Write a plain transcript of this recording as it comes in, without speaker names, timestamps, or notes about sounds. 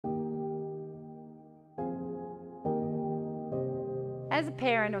As a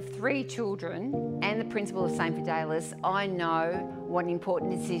parent of 3 children and the principal of St Fidelis, I know what an important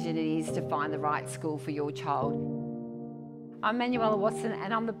decision it is to find the right school for your child. I'm Manuela Watson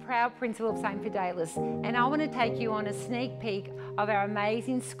and I'm the proud principal of St Fidelis, and I want to take you on a sneak peek of our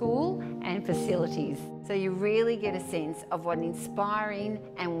amazing school and facilities so you really get a sense of what an inspiring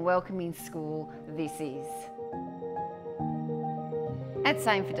and welcoming school this is. At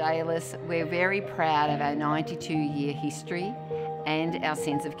St Fidelis, we're very proud of our 92-year history and our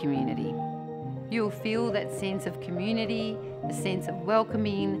sense of community. You'll feel that sense of community, the sense of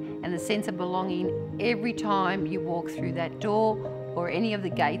welcoming and the sense of belonging every time you walk through that door or any of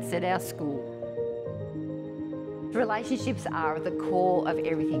the gates at our school. Relationships are at the core of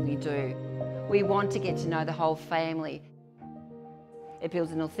everything we do. We want to get to know the whole family. It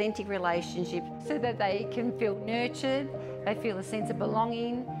builds an authentic relationship so that they can feel nurtured, they feel a sense of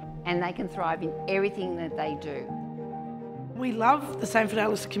belonging, and they can thrive in everything that they do. We love the St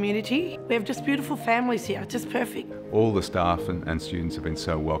Fidelis community. We have just beautiful families here, just perfect. All the staff and students have been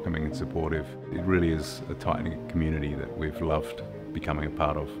so welcoming and supportive. It really is a tight-knit community that we've loved becoming a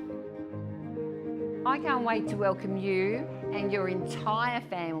part of. I can't wait to welcome you and your entire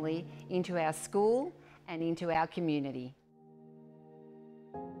family into our school and into our community.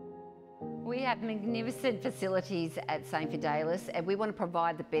 We have magnificent facilities at St Fidelis and we want to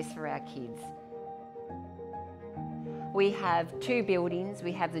provide the best for our kids. We have 2 buildings.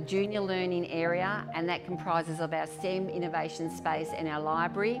 We have the junior learning area, and that comprises of our STEM innovation space and our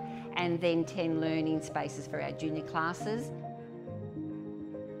library, and then 10 learning spaces for our junior classes.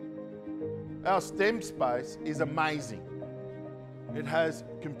 Our STEM space is amazing. It has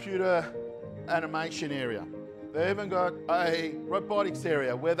computer animation area. They even got a robotics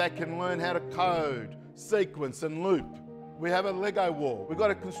area where they can learn how to code, sequence and loop. We have a Lego wall. We've got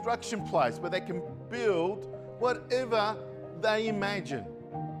a construction place where they can build whatever they imagine.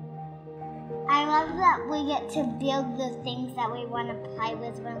 I love that we get to build the things that we want to play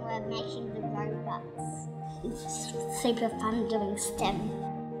with when we're making the robots. It's super fun doing STEM.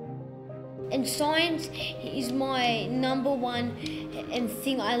 And science is my #1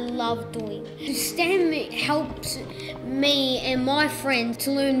 thing I love doing. STEM helps me and my friends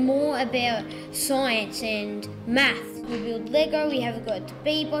to learn more about science and math. We build Lego, we have got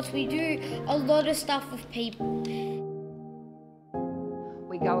B-bots, we do a lot of stuff with people.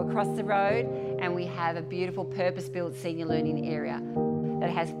 We go across the road and we have a beautiful purpose-built senior learning area that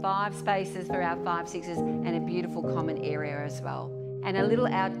has 5 spaces for our 5, 6s and a beautiful common area as well. And a little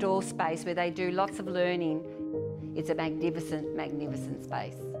outdoor space where they do lots of learning. It's a magnificent, magnificent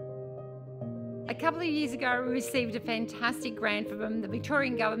space. A couple of years ago, we received a fantastic grant from the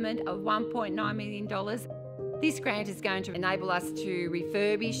Victorian Government of $1.9 million. This grant is going to enable us to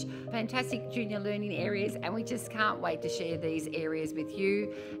refurbish fantastic junior learning areas, and we just can't wait to share these areas with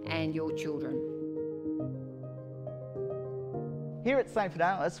you and your children. Here at St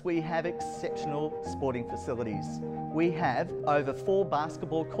Fidelis, we have exceptional sporting facilities. We have over 4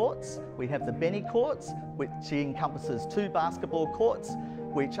 basketball courts. We have the Benny courts, which encompasses 2 basketball courts,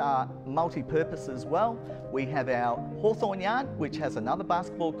 which are multi-purpose as well. We have our Hawthorn Yard, which has another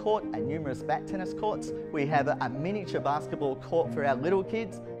basketball court and numerous bat tennis courts. We have a miniature basketball court for our little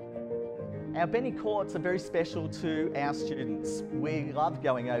kids. Our Benny courts are very special to our students. We love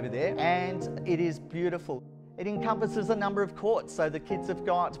going over there and it is beautiful. It encompasses a number of courts, so the kids have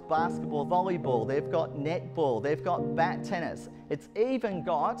got basketball, volleyball, they've got netball, they've got bat tennis. It's even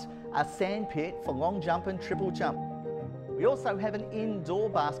got a sand pit for long jump and triple jump. We also have an indoor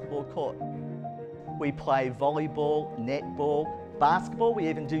basketball court. We play volleyball, netball, basketball, we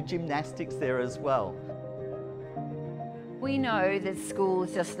even do gymnastics there as well. We know that school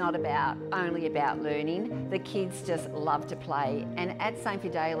is just not only about learning. The kids just love to play. And at St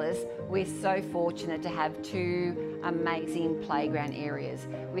Fidelis, we're so fortunate to have 2 amazing playground areas.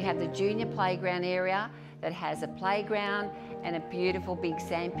 We have the junior playground area that has a playground and a beautiful big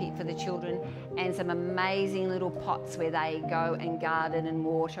sand pit for the children and some amazing little pots where they go and garden and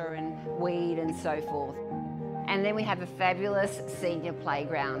water and weed and so forth. And then we have a fabulous senior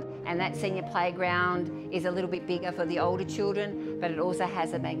playground, and that senior playground is a little bit bigger for the older children, but it also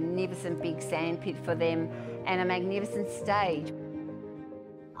has a magnificent big sand pit for them and a magnificent stage.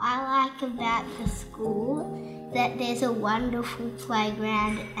 I like about the school that there's a wonderful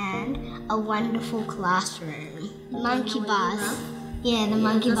playground and a wonderful classroom. Monkey bars. Yeah, the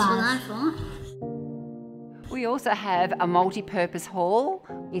monkey bars. We also have a multi-purpose hall.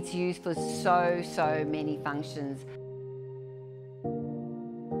 It's used for so many functions.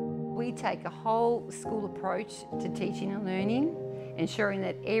 We take a whole school approach to teaching and learning, ensuring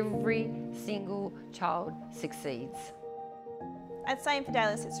that every single child succeeds. At St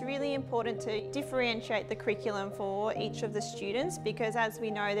Fidelis, it's really important to differentiate the curriculum for each of the students because, as we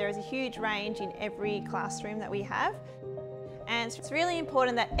know, there is a huge range in every classroom that we have. And it's really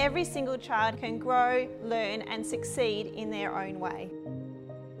important that every single child can grow, learn and succeed in their own way.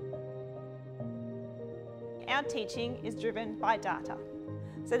 Our teaching is driven by data.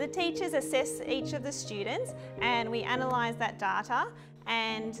 So the teachers assess each of the students and we analyse that data,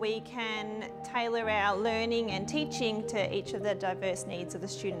 and we can tailor our learning and teaching to each of the diverse needs of the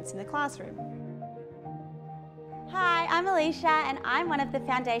students in the classroom. Hi, I'm Alicia and I'm one of the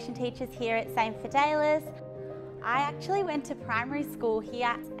foundation teachers here at St Fidelis. I actually went to primary school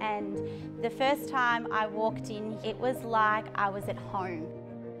here, and the first time I walked in, it was like I was at home.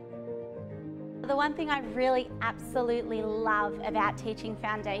 The one thing I really absolutely love about teaching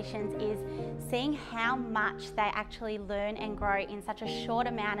foundations is seeing how much they actually learn and grow in such a short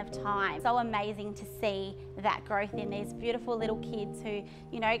amount of time. So amazing to see that growth in these beautiful little kids who,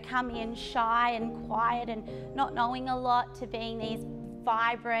 you know, come in shy and quiet and not knowing a lot to being these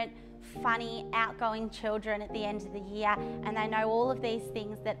vibrant, funny, outgoing children at the end of the year, and they know all of these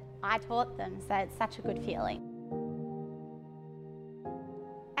things that I taught them, so it's such a good feeling.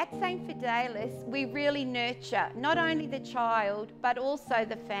 At St Fidelis, we really nurture not only the child but also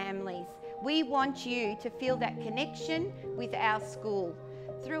the families. We want you to feel that connection with our school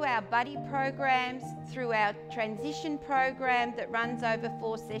through our buddy programs, through our transition program that runs over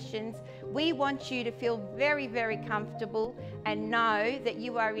 4 sessions. We want you to feel very, very comfortable and know that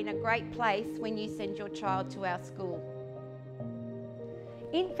you are in a great place when you send your child to our school.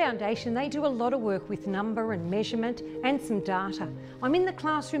 In Foundation, they do a lot of work with number and measurement and some data. I'm in the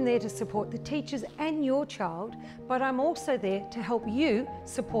classroom there to support the teachers and your child, but I'm also there to help you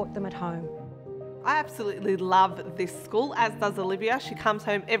support them at home. I absolutely love this school, as does Olivia. She comes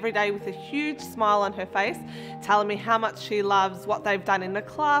home every day with a huge smile on her face, telling me how much she loves what they've done in the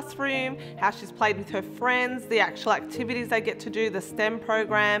classroom, how she's played with her friends, the actual activities they get to do, the STEM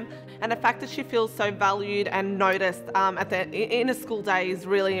program, and the fact that she feels so valued and noticed in a school day is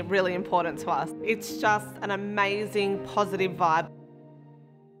really, really important to us. It's just an amazing, positive vibe.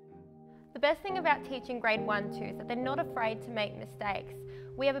 The best thing about teaching grade 1-2 is that they're not afraid to make mistakes.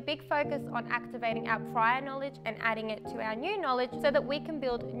 We have a big focus on activating our prior knowledge and adding it to our new knowledge so that we can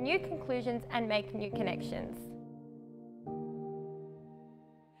build new conclusions and make new connections.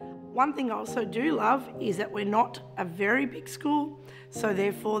 One thing I also do love is that we're not a very big school, so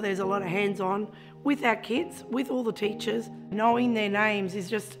therefore there's a lot of hands-on with our kids, with all the teachers. Knowing their names is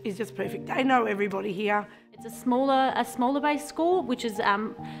just perfect. They know everybody here. It's a smaller based school, which is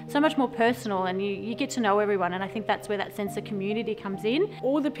so much more personal, and you get to know everyone, and I think that's where that sense of community comes in.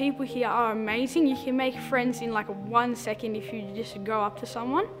 All the people here are amazing. You can make friends in like 1 second if you just go up to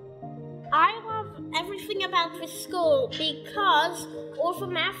someone. I love everything about this school because all for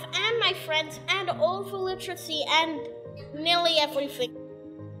math and my friends, and all for literacy and nearly everything.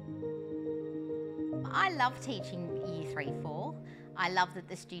 I love teaching Year 3-4. I love that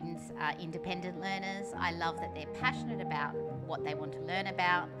the students are independent learners. I love that they're passionate about what they want to learn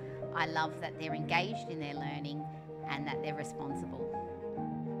about. I love that they're engaged in their learning and that they're responsible.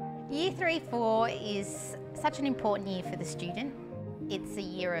 Year 3-4 is such an important year for the student. It's a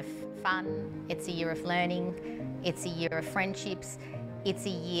year of fun, it's a year of learning, it's a year of friendships, it's a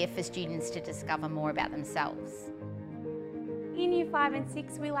year for students to discover more about themselves. In Year 5 and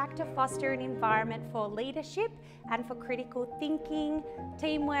 6, we like to foster an environment for leadership and for critical thinking,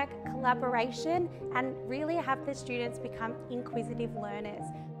 teamwork, collaboration, and really have the students become inquisitive learners,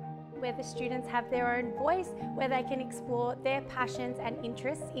 where the students have their own voice, where they can explore their passions and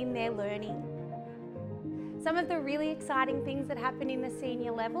interests in their learning. Some of the really exciting things that happen in the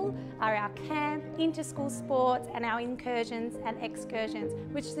senior level are our camp, inter-school sports, and our incursions and excursions,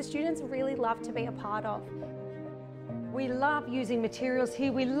 which the students really love to be a part of. We love using materials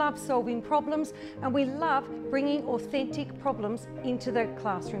here, we love solving problems, and we love bringing authentic problems into the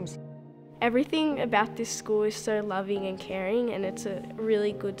classrooms. Everything about this school is so loving and caring, and it's a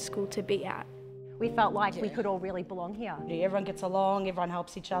really good school to be at. We felt like we could all really belong here. Everyone gets along, everyone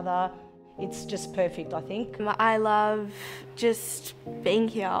helps each other. It's just perfect, I think. I love just being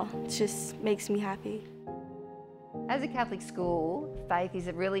here. It just makes me happy. As a Catholic school, faith is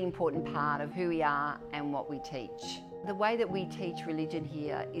a really important part of who we are and what we teach. The way that we teach religion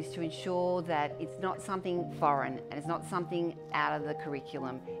here is to ensure that it's not something foreign and it's not something out of the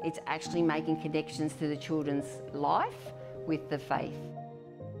curriculum. It's actually making connections to the children's life with the faith.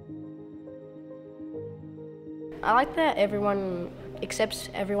 I like that everyone accepts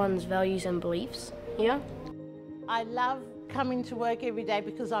everyone's values and beliefs here. I love coming to work every day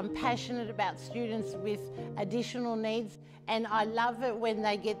because I'm passionate about students with additional needs, and I love it when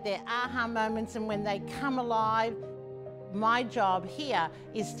they get their aha moments and when they come alive. My job here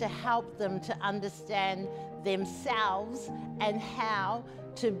is to help them to understand themselves and how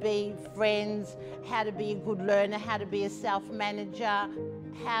to be friends, how to be a good learner, how to be a self-manager,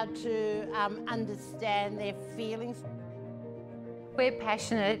 how to understand their feelings. We're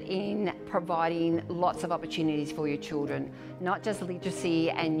passionate in providing lots of opportunities for your children, not just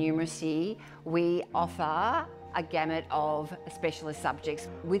literacy and numeracy. We offer a gamut of specialist subjects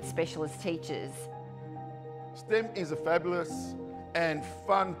with specialist teachers. STEM is a fabulous and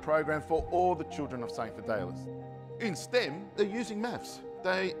fun program for all the children of St. Fidelis. In STEM, they're using maths,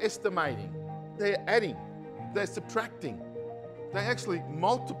 they're estimating, they're adding, they're subtracting, they're actually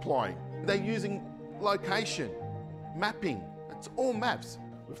multiplying, they're using location, mapping. It's all maths.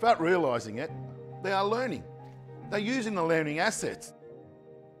 Without realising it, they are learning. They're using the learning assets.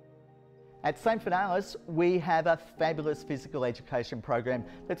 At St. Fidelis, we have a fabulous physical education program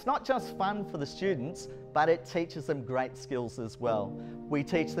that's not just fun for the students, but it teaches them great skills as well. We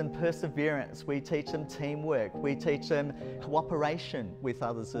teach them perseverance, we teach them teamwork, we teach them cooperation with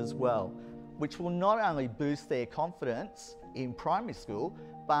others as well, which will not only boost their confidence in primary school,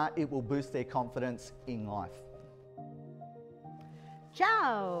 but it will boost their confidence in life.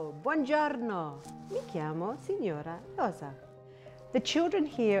 Ciao, buongiorno. Mi chiamo Signora Rosa. The children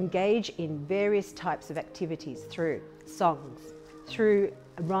here engage in various types of activities through songs, through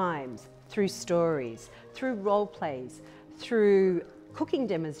rhymes, through stories, through role plays, through cooking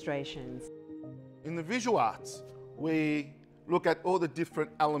demonstrations. In the visual arts, we look at all the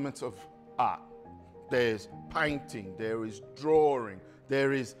different elements of art. There's painting, there is drawing,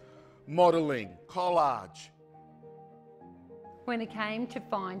 there is modelling, collage. When it came to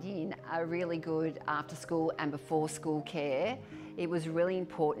finding a really good after school and before school care, it was really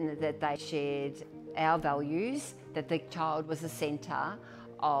important that they shared our values, that the child was the centre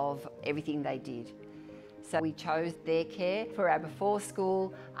of everything they did. So we chose their care for our before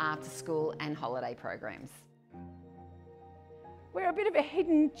school, after school and holiday programs. We're a bit of a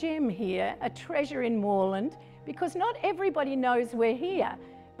hidden gem here, a treasure in Moreland, because not everybody knows we're here,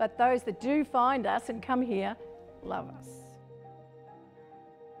 but those that do find us and come here love us.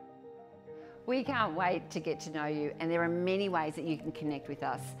 We can't wait to get to know you, and there are many ways that you can connect with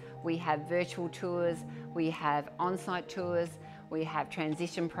us. We have virtual tours, we have on-site tours, we have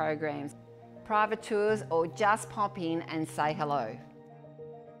transition programs, private tours, or just pop in and say hello.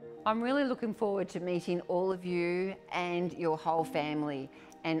 I'm really looking forward to meeting all of you and your whole family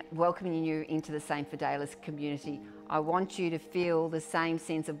and welcoming you into the St. Fidelis community. I want you to feel the same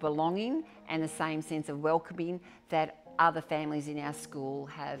sense of belonging and the same sense of welcoming that other families in our school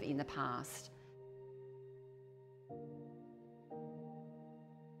have in the past.